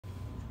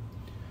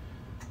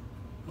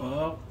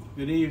Well,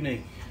 good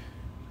evening.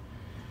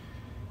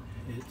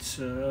 It's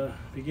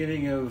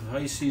beginning of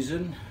high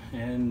season,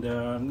 and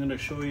I'm going to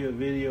show you a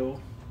video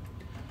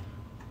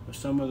of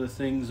some of the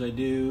things I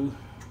do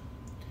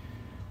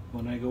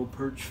when I go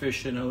perch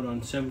fishing out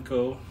on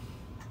Simcoe,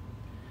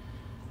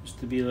 just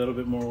to be a little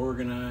bit more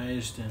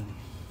organized and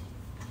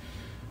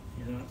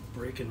you're not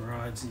breaking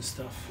rods and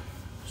stuff.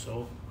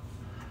 So,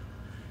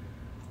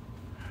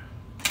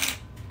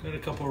 got a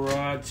couple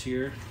rods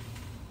here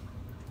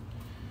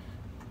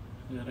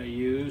that I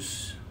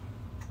use.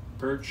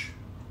 Perch,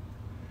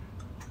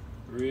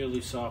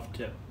 really soft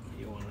tip.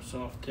 You want a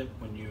soft tip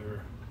when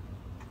you're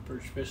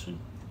perch fishing.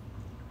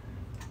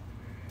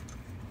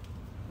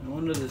 And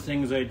one of the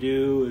things I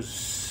do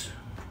is,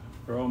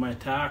 for all my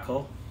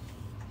tackle,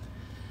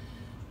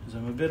 is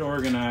I'm a bit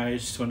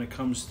organized when it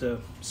comes to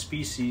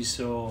species.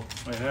 So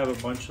I have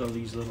a bunch of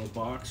these little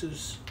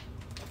boxes.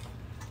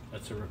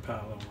 That's a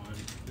Rapala one.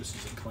 This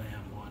is a clam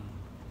one.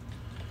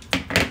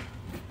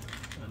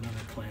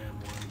 Another clam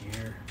one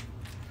here.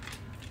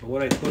 But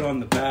what I put on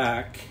the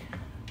back,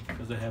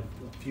 because I have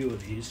a few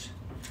of these,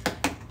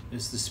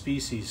 is the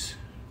species.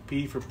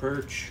 P for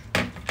perch,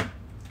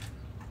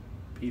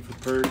 P for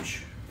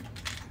perch,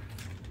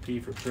 P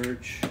for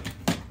perch.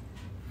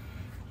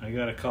 I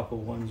got a couple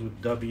ones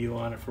with W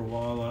on it for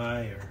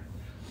walleye, or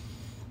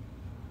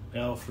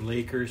L for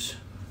Lakers,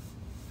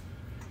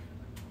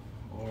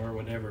 or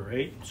whatever,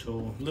 right?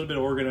 So a little bit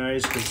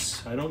organized,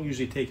 because I don't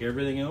usually take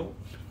everything out.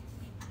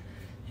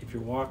 If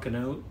you're walking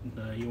out,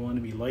 you want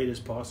to be light as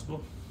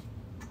possible.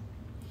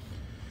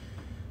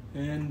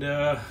 And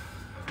I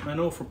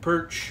know for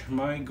perch,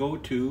 my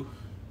go-to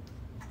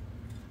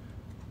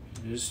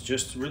is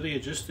just really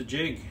just a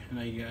jig, and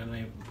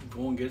I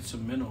go and get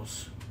some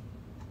minnows.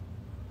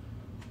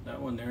 That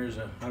one there is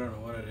I don't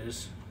know what it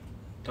is,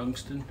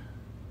 tungsten.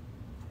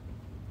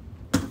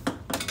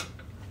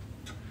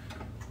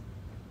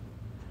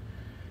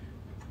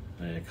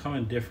 They come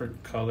in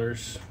different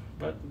colors,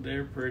 but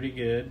they're pretty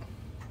good.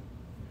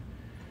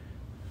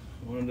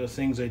 One of the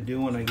things I do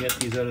when I get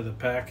these out of the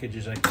package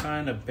is I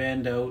kind of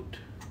bend out,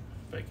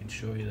 if I can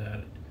show you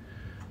that.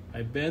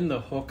 I bend the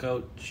hook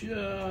out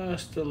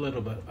just a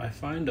little bit. I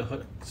find the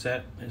hook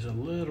set is a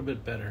little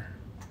bit better.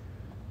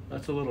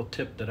 That's a little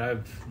tip that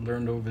I've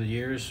learned over the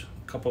years.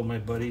 A couple of my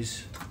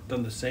buddies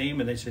done the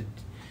same, and they said,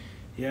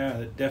 yeah,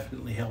 it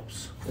definitely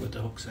helps with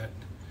the hook set.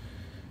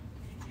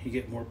 You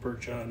get more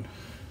perch on.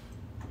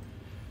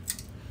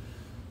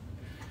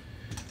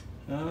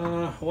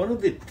 One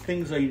of the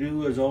things I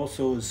do is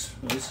also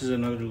this is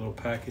another little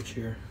package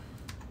here.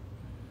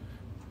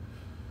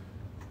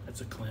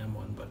 That's a clam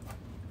one, but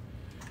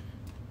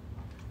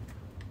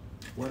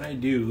what I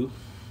do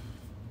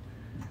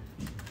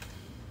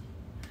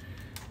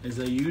is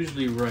I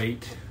usually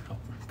write, I'll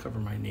cover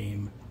my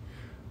name,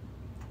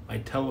 my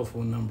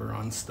telephone number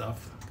on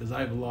stuff, because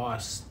I've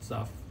lost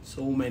stuff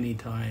so many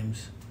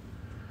times.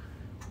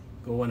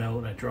 Going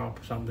out, I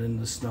drop something in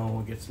the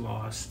snow, it gets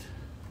lost.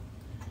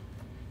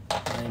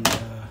 And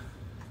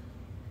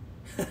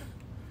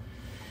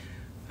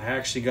I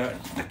actually got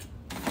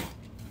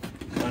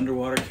an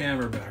underwater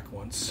camera back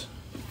once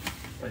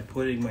by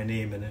putting my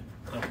name in it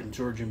up in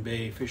Georgian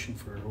Bay fishing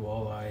for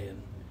walleye,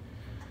 and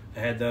I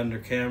had the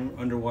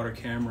underwater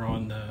camera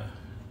on the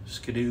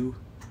skidoo.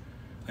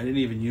 I didn't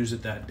even use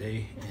it that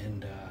day,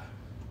 and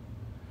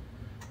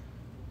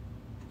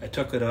I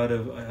took it out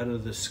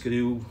of the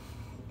skidoo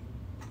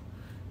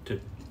to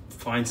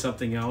find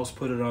something else,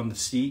 put it on the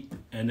seat,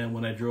 and then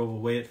when I drove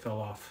away it fell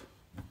off.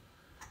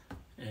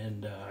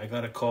 And I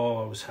got a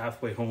call. I was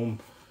halfway home.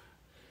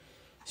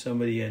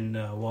 Somebody in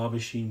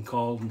Wabashine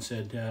called and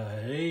said,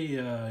 hey,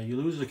 you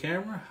lose the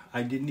camera?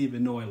 I didn't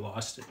even know I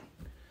lost it.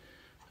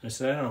 I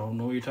said, I don't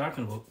know what you're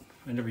talking about.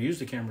 I never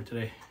used the camera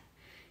today.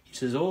 He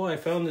says, oh, I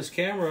found this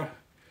camera,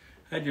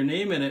 had your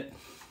name in it,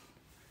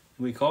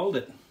 and we called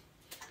it.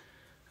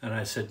 And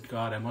I said,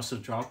 God, I must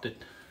have dropped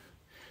it.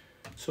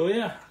 So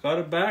yeah, got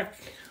it back,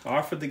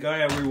 offered the guy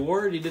a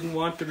reward. He didn't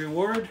want the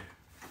reward.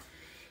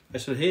 I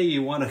said, hey,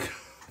 you want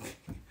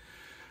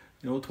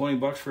to, 20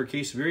 bucks for a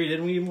case of beer? He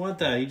didn't even want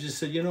that. He just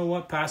said, you know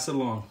what, pass it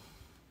along.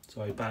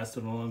 So I passed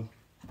it along.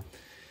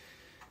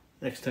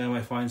 Next time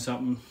I find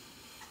something,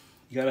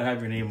 you got to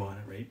have your name on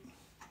it, right?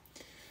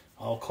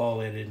 I'll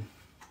call it in.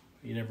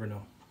 You never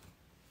know.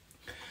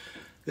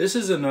 This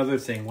is another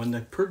thing. When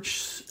the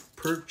perch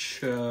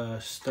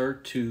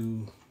start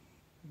to,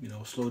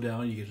 slow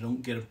down, you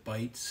don't get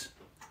bites,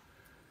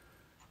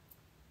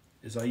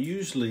 is I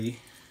usually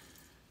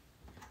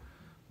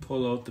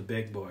pull out the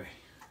big boy.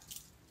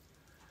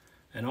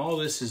 And all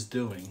this is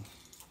doing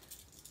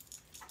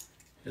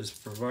is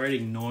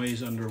providing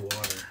noise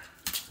underwater.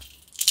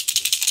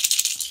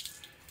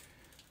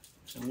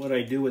 And what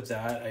I do with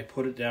that, I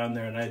put it down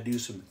there and I do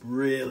some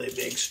really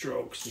big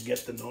strokes to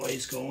get the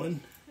noise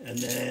going. And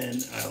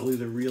then I'll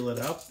either reel it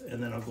up,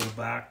 and then I'll go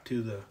back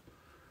to the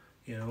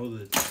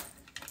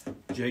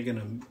jigging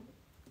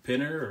a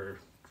pinner or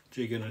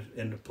jigging it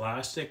into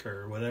plastic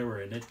or whatever.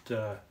 And it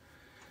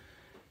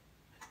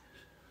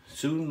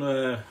soon,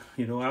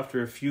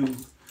 after a few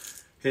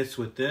hits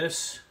with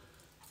this,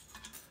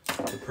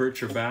 the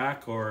perch are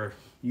back, or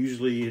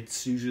usually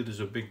there's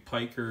a big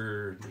pike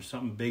or there's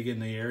something big in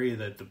the area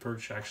that the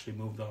perch actually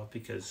moved off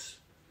because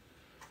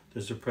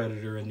there's a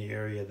predator in the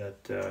area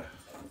that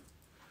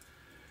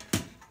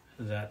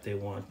that they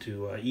want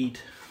to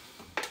eat.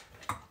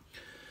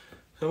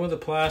 Some of the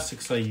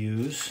plastics I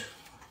use,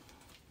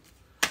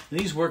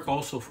 these work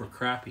also for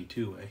crappie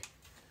too, eh?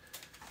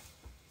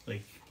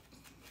 Like,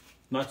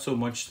 not so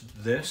much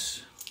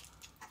this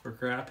for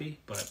crappie,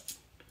 but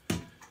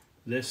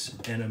this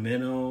in a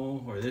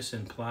minnow or this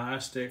in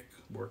plastic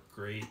work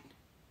great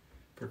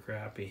for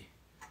crappie.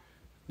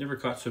 Never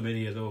caught so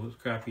many of those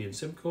crappie in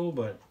Simcoe,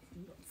 but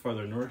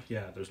farther north,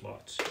 yeah, there's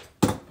lots.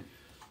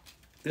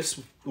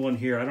 This one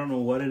here, I don't know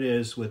what it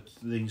is with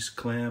these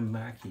clam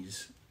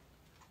mackies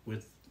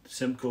with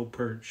Simcoe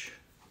perch.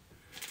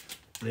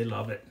 They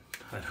love it.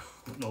 I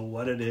don't know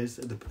what it is.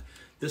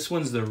 This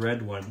one's the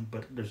red one,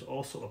 but there's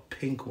also a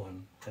pink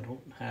one. I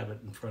don't have it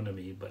in front of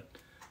me, but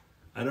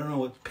I don't know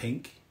what's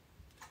pink.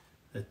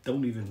 That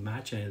don't even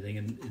match anything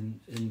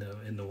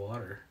in the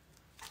water.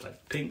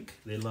 But pink,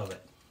 they love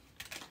it.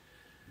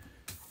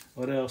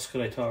 What else could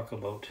I talk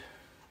about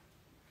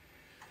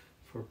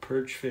for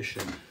perch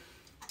fishing?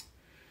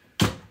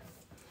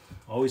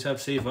 Always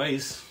have safe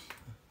ice.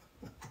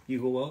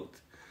 You go out.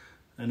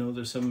 I know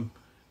there's some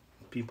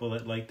people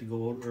that like to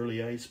go out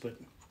early ice, but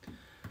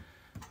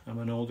I'm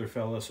an older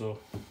fella, so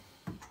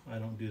I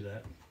don't do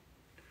that.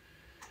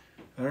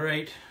 All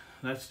right,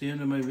 that's the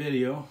end of my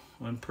video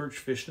on perch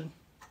fishing.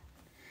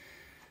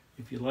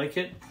 If you like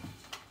it,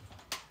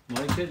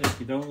 like it. If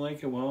you don't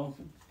like it, well,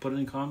 put it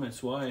in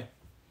comments why.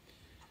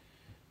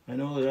 I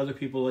know that other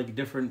people like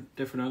different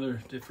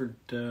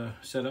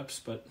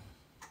setups, but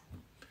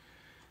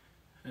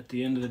at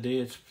the end of the day,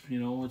 it's, you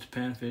know, it's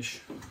panfish.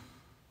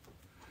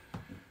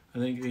 I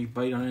think they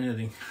bite on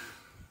anything.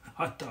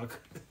 Hot dog.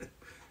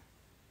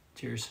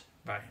 Cheers.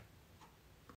 Bye.